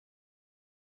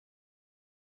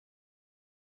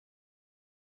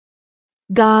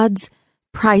God's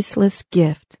priceless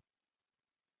gift.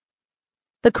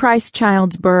 The Christ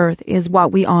child's birth is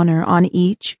what we honor on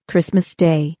each Christmas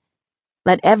day.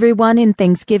 Let everyone in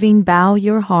thanksgiving bow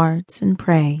your hearts and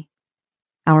pray.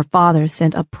 Our Father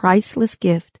sent a priceless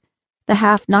gift, the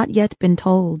half not yet been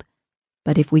told,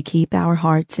 but if we keep our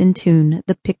hearts in tune,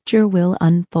 the picture will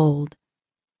unfold.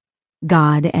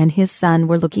 God and His Son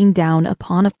were looking down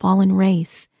upon a fallen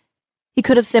race. He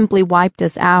could have simply wiped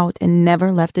us out and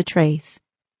never left a trace.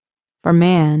 For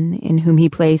man, in whom He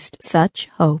placed such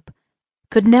hope,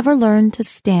 could never learn to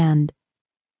stand.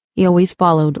 He always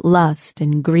followed lust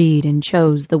and greed and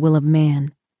chose the will of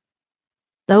man.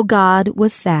 Though God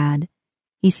was sad,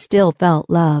 He still felt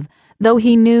love, though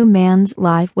He knew man's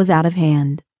life was out of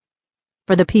hand.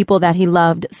 For the people that He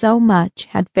loved so much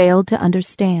had failed to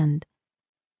understand.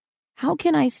 How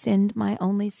can I send my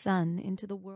only son into the world?